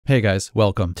Hey guys,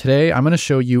 welcome. Today I'm going to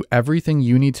show you everything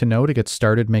you need to know to get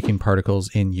started making particles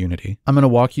in Unity. I'm going to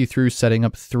walk you through setting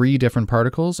up 3 different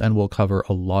particles, and we'll cover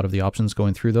a lot of the options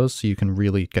going through those so you can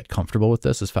really get comfortable with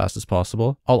this as fast as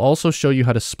possible. I'll also show you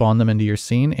how to spawn them into your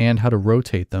scene and how to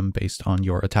rotate them based on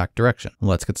your attack direction.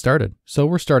 Let's get started. So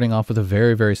we're starting off with a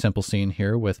very simple scene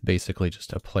here with basically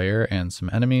just a player and some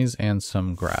enemies and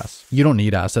some grass. You don't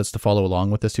need assets to follow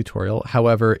along with this tutorial.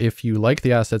 However, if you like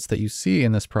the assets that you see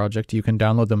in this project, you can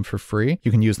download them for free.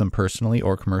 You can use them personally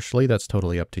or commercially. That's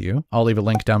totally up to you. I'll leave a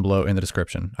link down below in the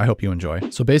description. I hope you enjoy.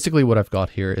 So basically what I've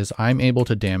got here is I'm able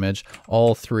to damage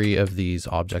all 3 of these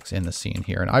objects in the scene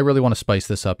here. And I really want to spice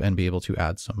this up and be able to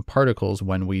add some particles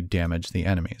when we damage the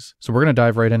enemies. So we're going to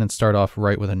dive right in and start off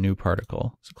right with a new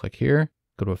particle. So click here,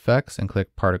 go to effects and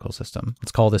click particle system.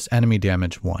 Let's call this enemy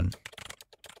damage 1.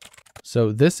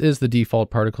 So this is the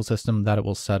default particle system that it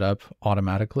will set up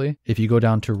automatically. If you go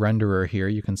down to renderer here,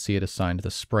 you can see it assigned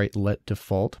the sprite lit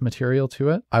default material to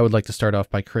it. I would like to start off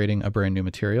by creating a brand new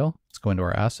material. Let's go into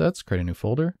our assets, create a new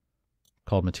folder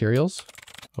called materials,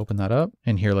 open that up.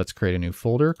 And here, let's create a new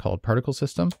folder called particle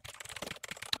system.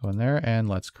 Go in there and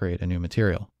let's create a new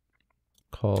material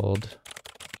called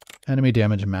enemy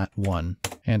damage mat 1.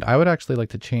 And I would actually like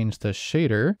to change the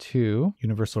shader to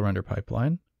universal render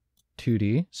pipeline.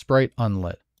 2D, sprite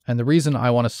unlit. And the reason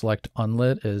I want to select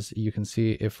unlit is you can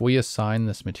see if we assign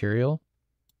this material,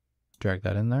 drag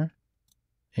that in there.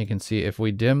 And you can see if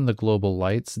we dim the global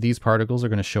lights, these particles are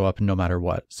going to show up no matter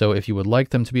what. So if you would like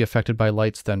them to be affected by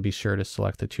lights, then be sure to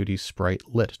select the 2D sprite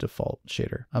lit default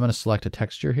shader. I'm going to select a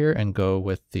texture here and go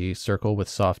with the circle with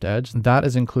soft edge. That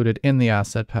is included in the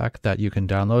asset pack that you can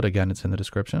download. Again, it's in the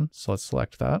description. So let's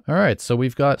select that. All right, so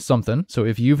we've got something. So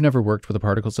if you've never worked with a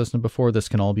particle system before, this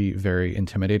can all be very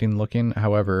intimidating looking.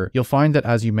 However, you'll find that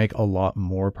as you make a lot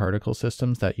more particle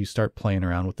systems that you start playing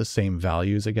around with the same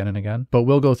values again and again. But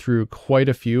we'll go through quite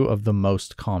a few of the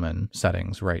most common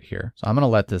settings right here. So I'm going to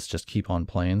let this just keep on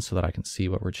playing so that I can see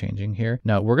what we're changing here.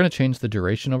 Now we're going to change the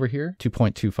duration over here to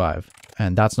 0.25.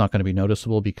 And that's not going to be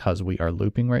noticeable because we are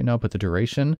looping right now, but the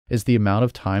duration is the amount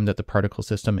of time that the particle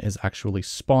system is actually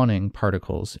spawning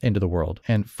particles into the world.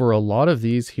 And for a lot of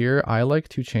these here, I like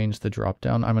to change the drop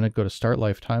down. I'm going to go to start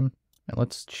lifetime. And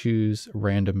let's choose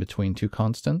random between 2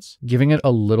 constants. Giving it a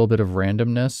little bit of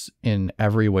randomness in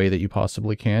every way that you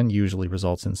possibly can usually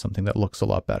results in something that looks a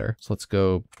lot better. So let's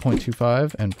go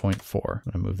 0.25 and 0.4.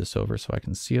 I'm going to move this over so I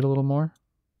can see it a little more.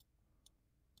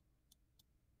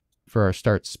 For our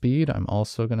start speed, I'm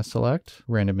also going to select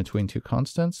random between 2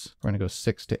 constants. We're going to go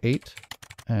 6 to 8.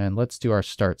 And let's do our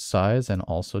start size and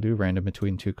also do random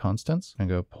between 2 constants. I'm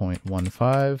going to go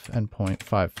 0.15 and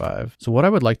 0.55. So what I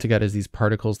would like to get is these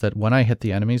particles that when I hit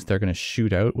the enemies, they're going to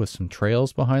shoot out with some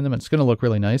trails behind them. It's going to look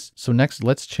really nice. So next,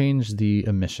 let's change the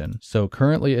emission. So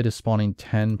currently it is spawning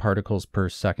 10 particles per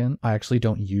second. I actually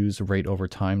don't use rate over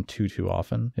time too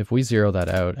often. If we zero that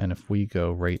out and if we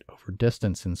go rate over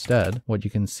distance instead, what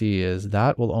you can see is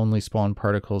that will only spawn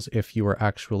particles if you are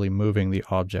actually moving the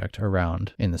object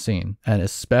around in the scene. And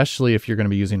especially if you're going to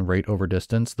be using rate over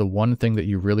distance, the one thing that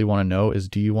you really want to know is,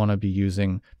 do you want to be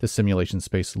using the simulation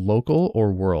space local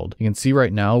or world? You can see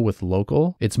right now with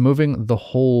local, it's moving the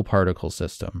whole particle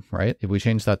system, right? If we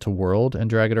change that to world and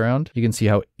drag it around, you can see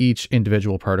how each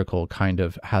individual particle kind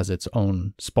of has its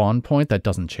own spawn point that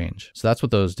doesn't change. So that's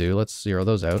what those do. Let's zero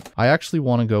those out. I actually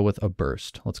want to go with a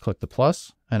burst. Let's click the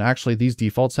plus. And actually these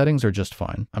default settings are just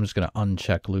fine. I'm just going to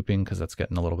uncheck looping because that's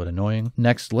getting a little bit annoying.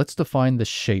 Next, let's define the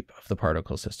shape of the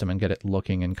particle system and get it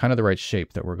looking in kind of the right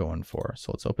shape that we're going for.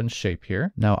 So let's open shape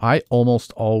here. Now I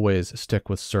almost always stick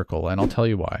with circle, and I'll tell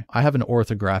you why. I have an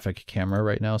orthographic camera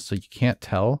right now, so you can't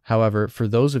tell. However, for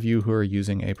those of you who are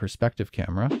using a perspective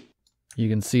camera, you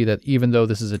can see that even though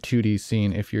this is a 2D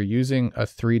scene, if you're using a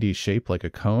 3D shape like a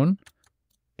cone,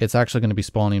 it's actually going to be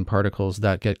spawning particles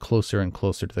that get closer and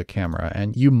closer to the camera.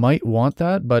 And you might want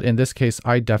that, but in this case,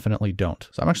 I definitely don't.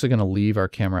 So I'm actually going to leave our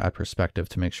camera at perspective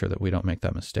to make sure that we don't make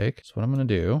that mistake. So what I'm going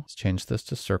to do is change this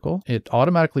to circle. It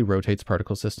automatically rotates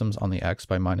particle systems on the X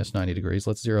by -90 degrees.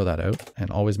 Let's zero that out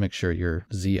and always make sure your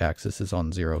Z axis is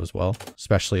on 0 as well,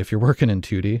 especially if you're working in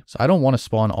 2D. So I don't want to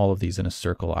spawn all of these in a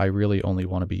circle. I really only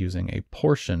want to be using a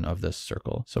portion of this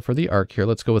circle. So for the arc here,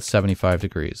 let's go with 75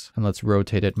 degrees and let's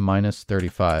rotate it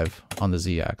 -35 on the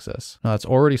Z-axis. Now that's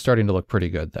already starting to look pretty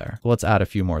good there. Let's add a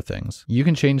few more things. You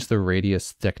can change the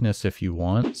radius thickness if you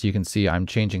want. So you can see I'm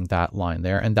changing that line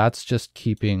there, and that's just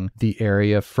keeping the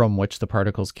area from which the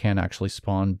particles can actually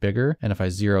spawn bigger. And if I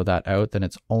zero that out, then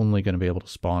it's only going to be able to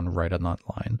spawn right on that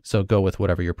line. So go with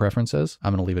whatever your preference is.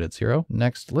 I'm going to leave it at 0.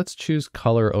 Next, let's choose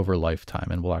color over lifetime,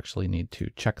 and we'll actually need to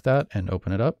check that and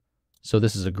open it up. So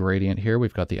this is a gradient here.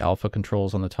 We've got the alpha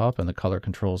controls on the top and the color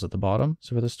controls at the bottom.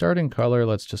 So for the starting color,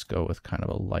 let's just go with kind of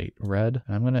a light red.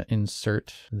 And I'm going to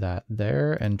insert that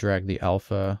there and drag the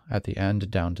alpha at the end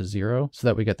down to 0 so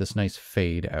that we get this nice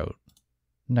fade out.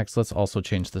 Next, let's also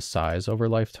change the size over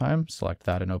lifetime. Select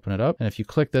that and open it up. And if you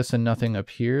click this and nothing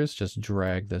appears, just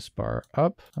drag this bar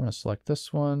up. I'm going to select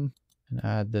this one and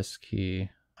add this key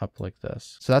up like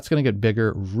this. So that's going to get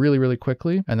bigger really, really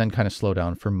quickly and then kind of slow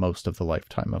down for most of the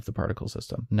lifetime of the particle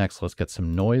system. Next, let's get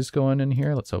some noise going in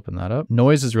here. Let's open that up.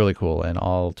 Noise is really cool, and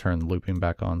I'll turn looping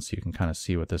back on so you can kind of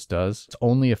see what this does. It's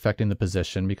only affecting the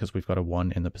position because we've got a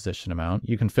 1 in the position amount.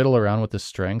 You can fiddle around with the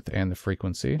strength and the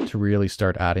frequency to really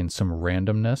start adding some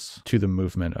randomness to the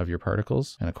movement of your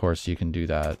particles. And of course, you can do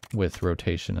that with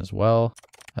rotation as well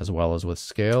as with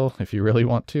scale if you really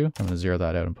want to. I'm going to zero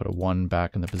that out and put a 1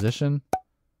 back in the position.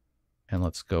 And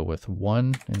let's go with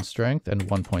 1 in strength and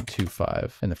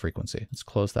 1.25 in the frequency. Let's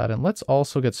close that. And let's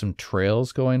also get some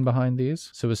trails going behind these.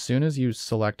 So as soon as you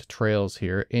select trails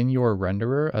here in your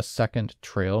renderer, a second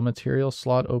trail material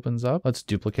slot opens up. Let's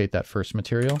duplicate that first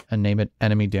material and name it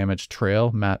enemy damage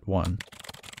trail mat 1.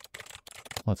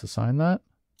 Let's assign that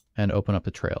and open up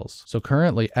the trails. So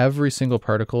currently every single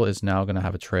particle is now going to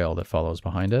have a trail that follows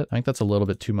behind it. I think that's a little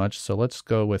bit too much. So let's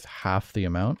go with half the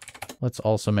amount. Let's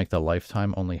also make the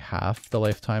lifetime only half the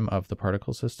lifetime of the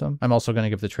particle system. I'm also going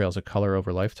to give the trails a color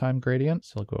over lifetime gradient.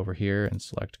 So I'll go over here and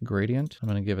select gradient. I'm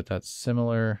going to give it that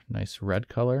similar nice red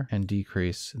color and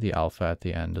decrease the alpha at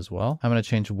the end as well. I'm going to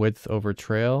change width over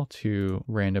trail to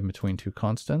random between 2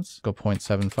 constants. Go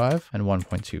 0.75 and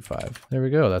 1.25. There we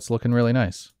go. That's looking really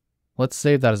nice. Let's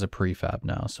save that as a prefab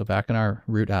now. So back in our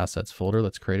root assets folder,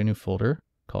 let's create a new folder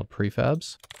called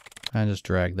prefabs and just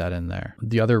drag that in there.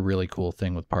 The other really cool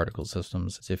thing with particle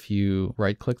systems is if you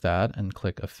right click that and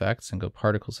click effects and go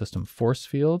particle system force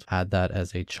field, add that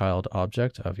as a child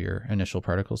object of your initial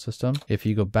particle system. If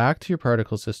you go back to your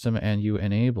particle system and you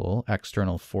enable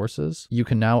external forces, you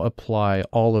can now apply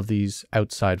all of these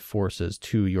outside forces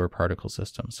to your particle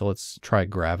system. So let's try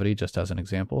gravity just as an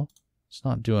example. It's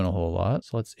not doing a whole lot,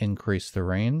 so let's increase the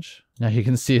range. Now you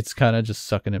can see it's kind of just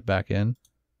sucking it back in.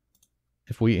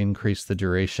 If we increase the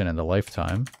duration and the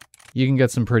lifetime, you can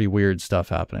get some pretty weird stuff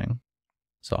happening.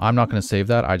 So I'm not going to save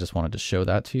that. I just wanted to show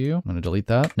that to you. I'm going to delete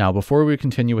that. Now, before we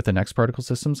continue with the next particle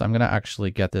systems, I'm going to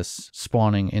actually get this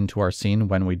spawning into our scene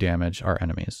when we damage our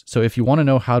enemies. So if you want to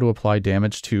know how to apply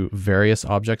damage to various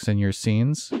objects in your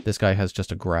scenes, this guy has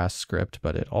just a grass script,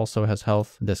 but it also has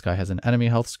health. This guy has an enemy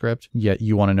health script, yet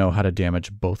you want to know how to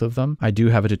damage both of them. I do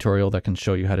have a tutorial that can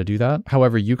show you how to do that.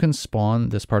 However, you can spawn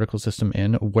this particle system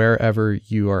in wherever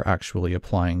you are actually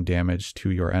applying damage to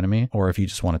your enemy, or if you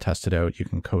just want to test it out, you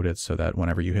can code it so that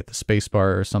whenever you hit the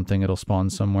spacebar or something, it'll spawn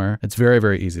somewhere. It's very,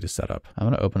 very easy to set up. I'm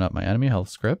going to open up my enemy health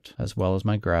script as well as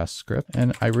my grass script.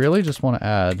 And I really just want to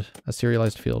add a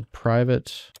serialized field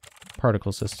private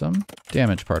particle system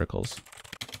damage particles.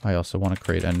 I also want to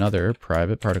create another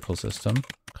private particle system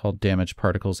called damage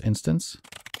particles instance.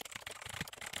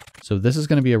 So this is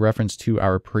going to be a reference to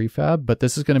our prefab, but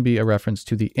this is going to be a reference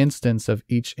to the instance of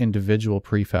each individual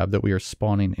prefab that we are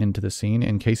spawning into the scene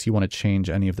in case you want to change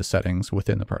any of the settings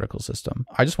within the particle system.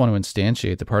 I just want to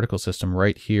instantiate the particle system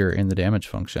right here in the damage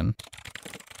function.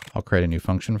 I'll create a new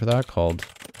function for that called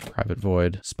private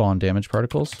void spawn damage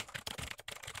particles.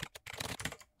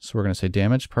 So we're going to say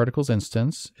damage particles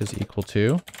instance is equal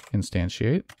to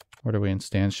instantiate. What are we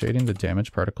instantiating? The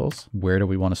damage particles. Where do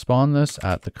we want to spawn this?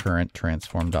 At the current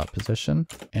transform.position.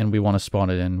 And we want to spawn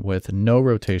it in with no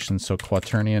rotation, so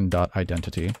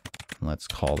quaternion.identity. Let's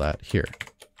call that here.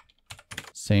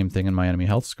 Same thing in my enemy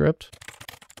health script.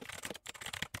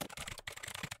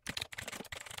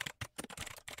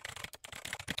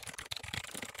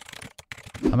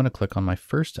 I'm going to click on my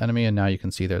first enemy, and now you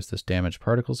can see there's this damage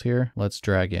particles here. Let's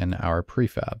drag in our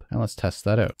prefab, and let's test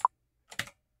that out.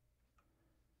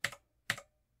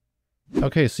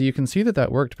 Okay, so you can see that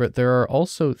that worked, but there are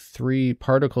also 3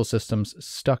 particle systems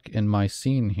stuck in my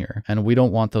scene here, and we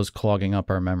don't want those clogging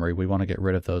up our memory. We want to get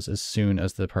rid of those as soon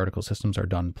as the particle systems are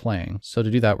done playing. So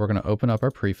to do that, we're going to open up our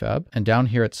prefab, and down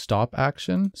here at stop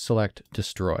action, select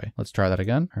destroy. Let's try that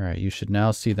again. All right, you should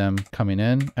now see them coming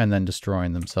in and then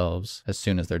destroying themselves as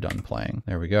soon as they're done playing.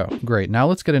 There we go. Great, now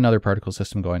let's get another particle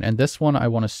system going, and this one I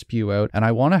want to spew out, and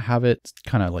I want to have it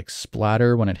kind of like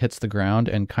splatter when it hits the ground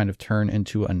and kind of turn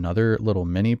into another little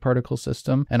mini particle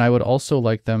system. And I would also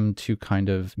like them to kind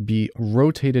of be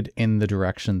rotated in the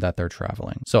direction that they're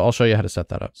traveling. So I'll show you how to set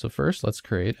that up. So first, let's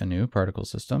create a new particle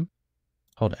system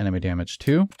called enemy damage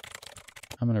 2.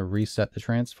 I'm going to reset the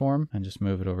transform and just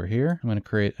move it over here. I'm going to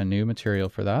create a new material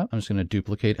for that. I'm just going to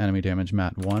duplicate enemy damage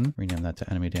mat 1, rename that to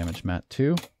enemy damage mat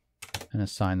 2. and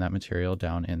assign that material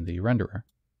down in the renderer.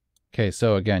 Okay,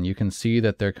 so again, you can see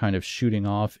that they're kind of shooting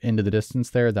off into the distance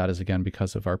there. That is again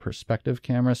because of our perspective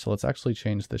camera. So let's actually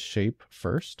change the shape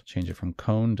first. Change it from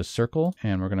cone to circle,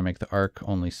 and we're going to make the arc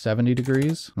only 70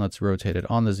 degrees. Let's rotate it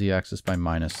on the z-axis by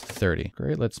 -30.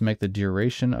 Great, let's make the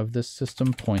duration of this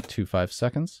system 0.25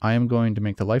 seconds. I am going to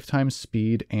make the lifetime,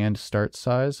 speed, and start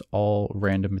size all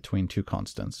random between two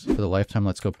constants. For the lifetime,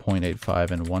 let's go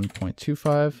 0.85 and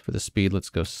 1.25. For the speed, let's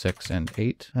go 6 and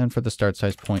 8. And for the start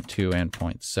size, 0.2 and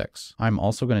 0.6. I'm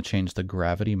also going to change the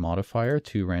gravity modifier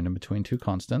to random between two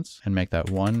constants and make that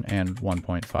 1 and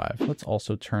 1.5. Let's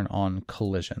also turn on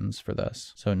collisions for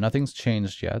this. So nothing's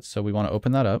changed yet, so we want to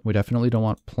open that up. We definitely don't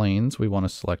want planes. We want to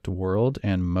select world,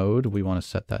 and mode, we want to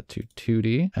set that to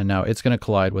 2D. And now it's going to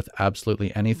collide with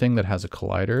absolutely anything that has a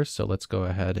collider. So let's go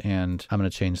ahead and I'm going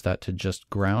to change that to just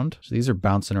ground. So these are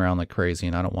bouncing around like crazy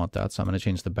and I don't want that. So I'm going to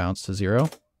change the bounce to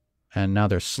 0. And now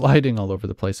they're sliding all over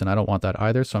the place, and I don't want that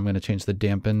either, so I'm going to change the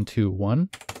dampen to 1.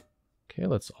 Okay,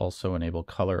 let's also enable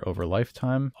color over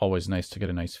lifetime. Always nice to get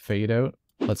a nice fade out.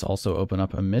 Let's also open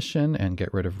up emission and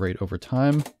get rid of rate over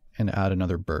time and add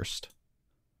another burst.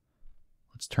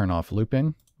 Let's turn off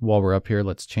looping. While we're up here,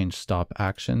 let's change stop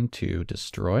action to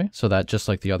destroy, so that just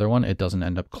like the other one, it doesn't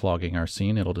end up clogging our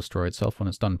scene. It'll destroy itself when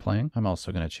it's done playing. I'm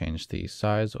also going to change the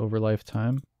size over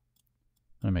lifetime.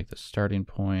 I'm going to make the starting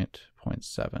point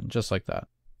 0.7, just like that.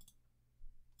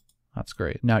 That's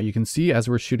great. Now you can see as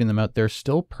we're shooting them out, they're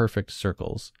still perfect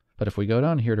circles. But if we go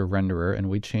down here to renderer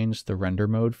and we change the render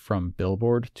mode from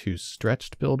billboard to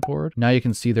stretched billboard, now you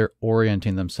can see they're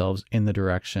orienting themselves in the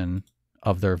direction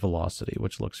of their velocity,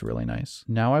 which looks really nice.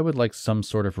 Now I would like some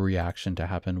sort of reaction to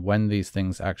happen when these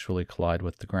things actually collide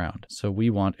with the ground. So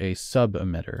we want a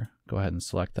sub-emitter. Go ahead and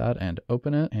select that and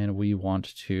open it. And we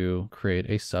want to create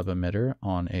a sub-emitter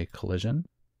on a collision.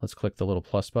 Let's click the little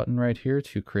plus button right here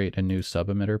to create a new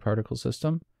sub-emitter particle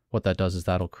system. What that does is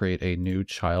that'll create a new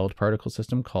child particle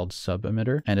system called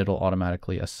Sub-Emitter, and it'll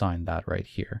automatically assign that right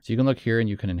here. So you can look here and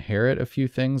you can inherit a few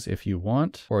things if you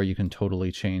want, or you can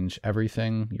totally change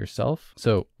everything yourself.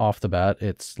 So off the bat,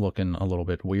 it's looking a little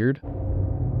bit weird.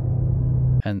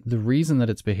 And the reason that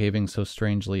it's behaving so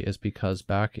strangely is because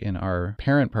back in our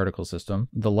parent particle system,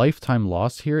 the lifetime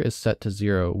loss here is set to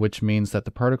 0, which means that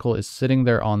the particle is sitting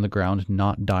there on the ground,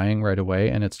 not dying right away,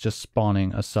 and it's just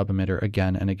spawning a sub-emitter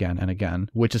again and again and again,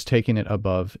 which is taking it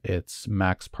above its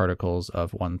max particles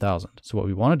of 1000. So what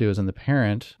we want to do is in the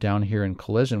parent, down here in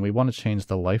collision, we want to change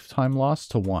the lifetime loss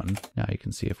to 1. Now you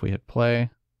can see if we hit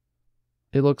play,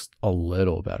 it looks a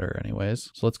little better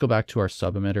anyways. So let's go back to our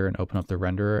sub-emitter and open up the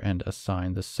renderer and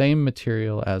assign the same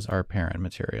material as our parent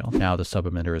material. Now the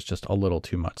sub-emitter is just a little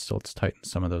too much, so let's tighten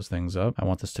some of those things up. I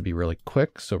want this to be really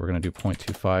quick, so we're going to do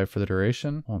 0.25 for the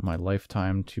duration. I want my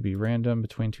lifetime to be random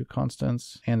between two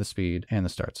constants, and the speed and the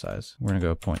start size. We're going to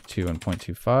go 0.2 and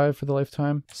 0.25 for the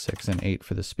lifetime, 6 and 8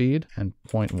 for the speed, and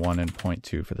 0.1 and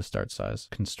 0.2 for the start size.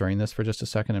 Constrain this for just a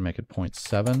second and make it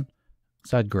 0.7.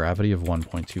 Let's add gravity of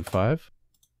 1.25.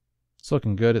 It's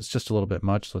looking good. It's just a little bit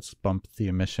much. Let's bump the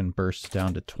emission burst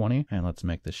down to 20, and let's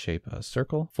make the shape a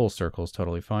circle. Full circle is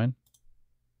totally fine.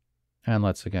 And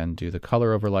let's again do the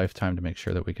color over lifetime to make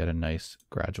sure that we get a nice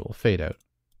gradual fade out.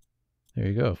 There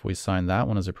you go. If we assign that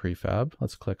one as a prefab,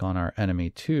 let's click on our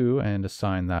enemy 2 and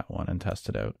assign that one and test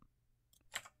it out.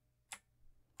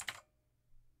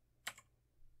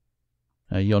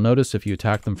 You'll notice if you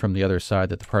attack them from the other side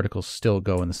that the particles still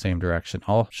go in the same direction.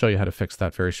 I'll show you how to fix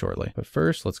that very shortly. But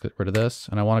first, let's get rid of this.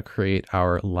 And I want to create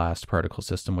our last particle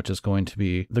system, which is going to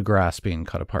be the grass being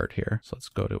cut apart here. So let's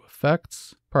go to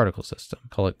Effects, Particle System.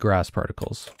 Call it Grass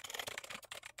Particles.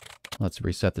 Let's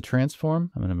reset the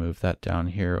transform. I'm going to move that down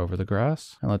here over the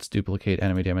grass. And let's duplicate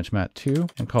Enemy Damage Mat 2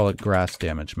 and call it Grass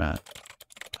Damage Mat.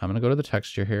 I'm going to go to the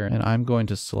texture here and I'm going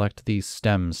to select the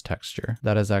stems texture.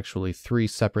 That is actually 3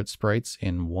 separate sprites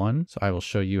in one. So I will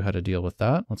show you how to deal with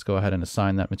that. Let's go ahead and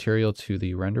assign that material to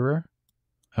the renderer.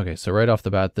 Okay, so right off the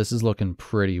bat, this is looking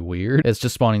pretty weird. It's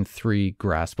just spawning 3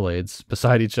 grass blades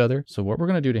beside each other. So what we're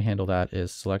going to do to handle that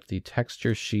is select the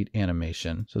texture sheet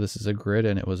animation. So this is a grid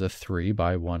and it was a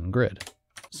 3x1 grid.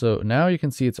 So now you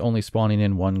can see it's only spawning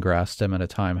in 1 grass stem at a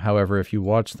time. However, if you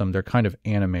watch them, they're kind of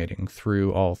animating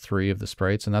through all 3 of the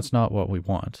sprites, and that's not what we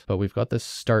want. But we've got this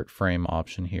start frame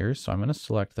option here. So I'm going to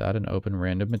select that and open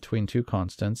random between 2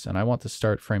 constants. And I want the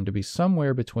start frame to be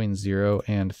somewhere between 0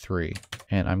 and 3.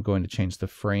 And I'm going to change the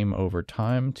frame over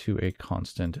time to a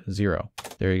constant 0.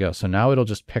 There you go. So now it'll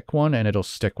just pick one and it'll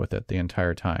stick with it the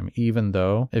entire time, even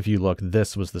though if you look,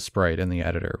 this was the sprite in the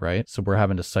editor, right? So we're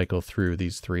having to cycle through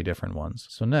these 3 different ones.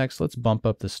 So next, let's bump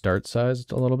up the start size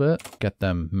a little bit, get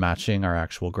them matching our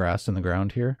actual grass in the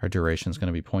ground here. Our duration is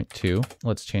going to be 0.2.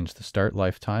 Let's change the start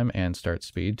lifetime and start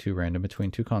speed to random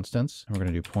between two constants. And we're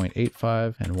going to do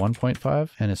 0.85 and 1.5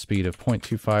 and a speed of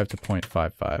 0.25 to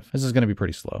 0.55. This is going to be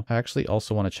pretty slow. I actually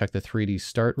also want to check the 3D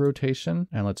start rotation,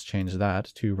 and let's change that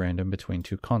to random between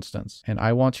two constants. And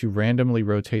I want to randomly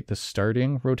rotate the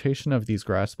starting rotation of these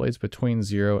grass blades between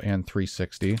 0 and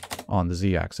 360 on the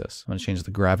z-axis. I'm going to change the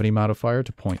gravity modifier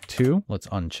to 0.2. Let's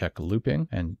uncheck looping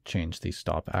and change the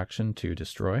stop action to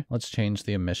destroy. Let's change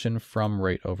the emission from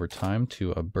rate over time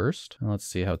to a burst. And let's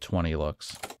see how 20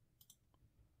 looks.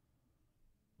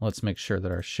 Let's make sure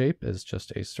that our shape is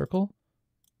just a circle.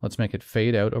 Let's make it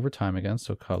fade out over time again,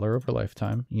 so color over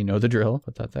lifetime. You know the drill.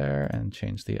 Put that there and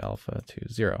change the alpha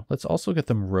to 0. Let's also get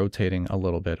them rotating a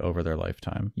little bit over their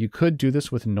lifetime. You could do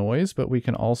this with noise, but we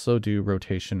can also do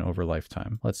rotation over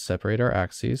lifetime. Let's separate our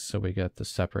axes so we get the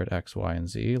separate x, y, and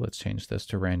z. Let's change this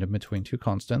to random between two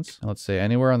constants. And let's say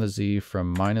anywhere on the z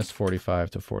from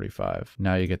 -45 to 45.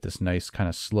 Now you get this nice kind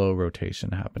of slow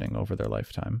rotation happening over their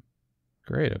lifetime.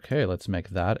 Great, okay, let's make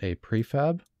that a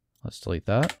prefab. Let's delete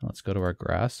that. Let's go to our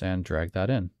grass and drag that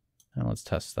in. And let's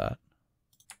test that.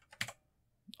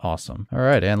 Awesome. All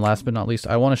right, and last but not least,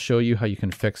 I want to show you how you can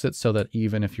fix it so that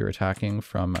even if you're attacking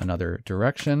from another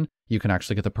direction, you can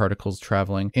actually get the particles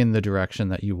traveling in the direction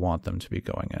that you want them to be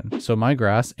going in. So my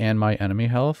grass and my enemy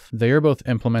health, they are both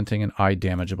implementing an eye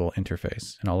damageable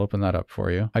interface. And I'll open that up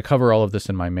for you. I cover all of this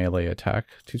in my melee attack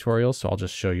tutorial, so I'll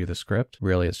just show you the script.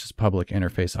 Really, it's just public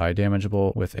interface eye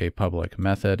damageable with a public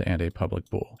method and a public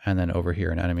bool. And then over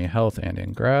here in enemy health and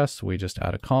in grass, we just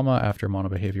add a comma after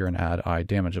monobehavior and add eye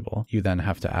damageable. You then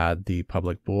have to add the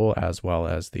public bool as well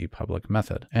as the public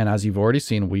method. And as you've already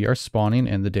seen, we are spawning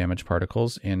in the damage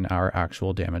particles in our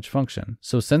actual damage function.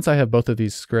 So since I have both of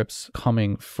these scripts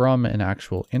coming from an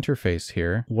actual interface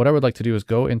here, what I would like to do is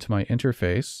go into my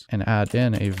interface and add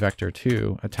in a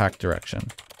vector2 attack direction.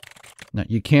 Now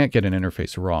you can't get an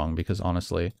interface wrong because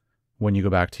honestly, when you go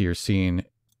back to your scene,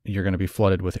 you're going to be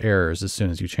flooded with errors as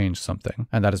soon as you change something.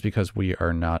 And that is because we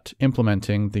are not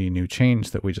implementing the new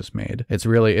change that we just made.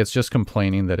 It's just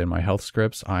complaining that in my health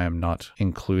scripts, I am not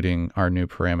including our new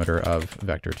parameter of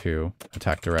vector2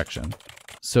 attack direction.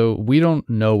 So we don't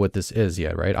know what this is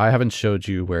yet, right? I haven't showed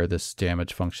you where this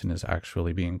damage function is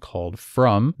actually being called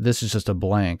from. This is just a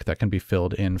blank that can be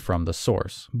filled in from the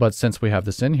source. But since we have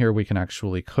this in here, we can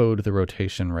actually code the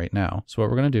rotation right now. So what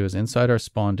we're going to do is inside our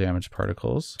spawn damage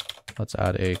particles, let's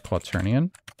add a quaternion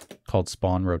called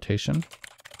spawn rotation. And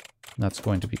that's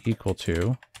going to be equal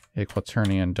to a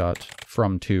quaternion dot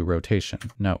from to rotation.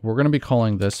 Now we're going to be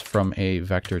calling this from a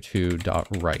vector2 dot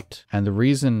right. And the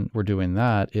reason we're doing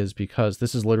that is because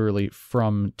this is literally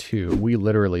from to. We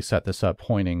literally set this up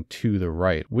pointing to the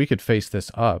right. We could face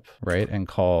this up, right? And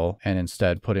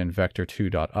instead put in vector2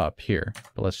 dot up here.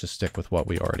 But let's just stick with what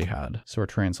we already had. So we're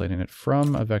translating it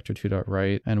from a vector2 dot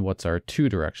right. And what's our to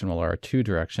direction? Well, our to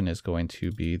direction is going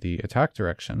to be the attack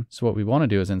direction. So what we want to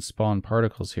do is in spawn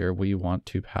particles here, we want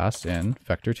to pass in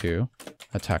vector2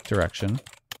 attack direction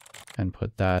and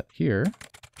put that here.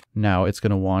 Now it's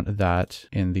going to want that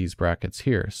in these brackets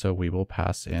here. So we will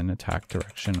pass in attack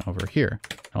direction over here.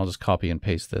 I'll just copy and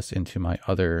paste this into my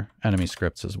other enemy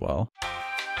scripts as well.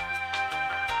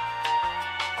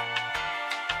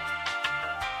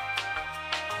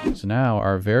 So now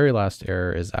our very last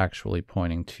error is actually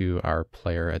pointing to our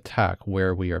player attack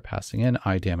where we are passing in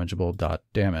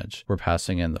iDamageable.damage. We're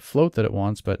passing in the float that it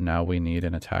wants, but now we need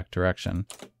an attack direction.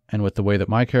 And with the way that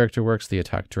my character works, the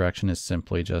attack direction is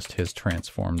simply just his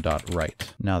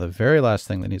transform.right. Now, the very last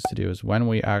thing that needs to do is when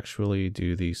we actually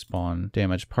do the spawn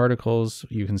damage particles,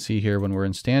 you can see here when we're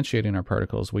instantiating our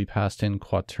particles, we passed in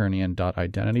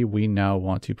quaternion.identity. We now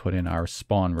want to put in our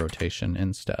spawn rotation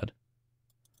instead.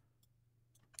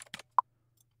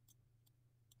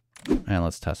 And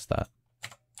let's test that.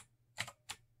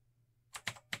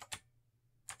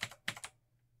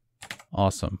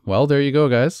 Awesome. Well, there you go,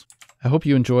 guys. I hope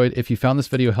you enjoyed. If you found this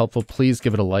video helpful, please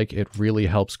give it a like. It really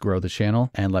helps grow the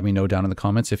channel. And let me know down in the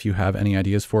comments if you have any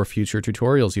ideas for future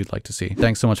tutorials you'd like to see.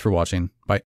 Thanks so much for watching. Bye.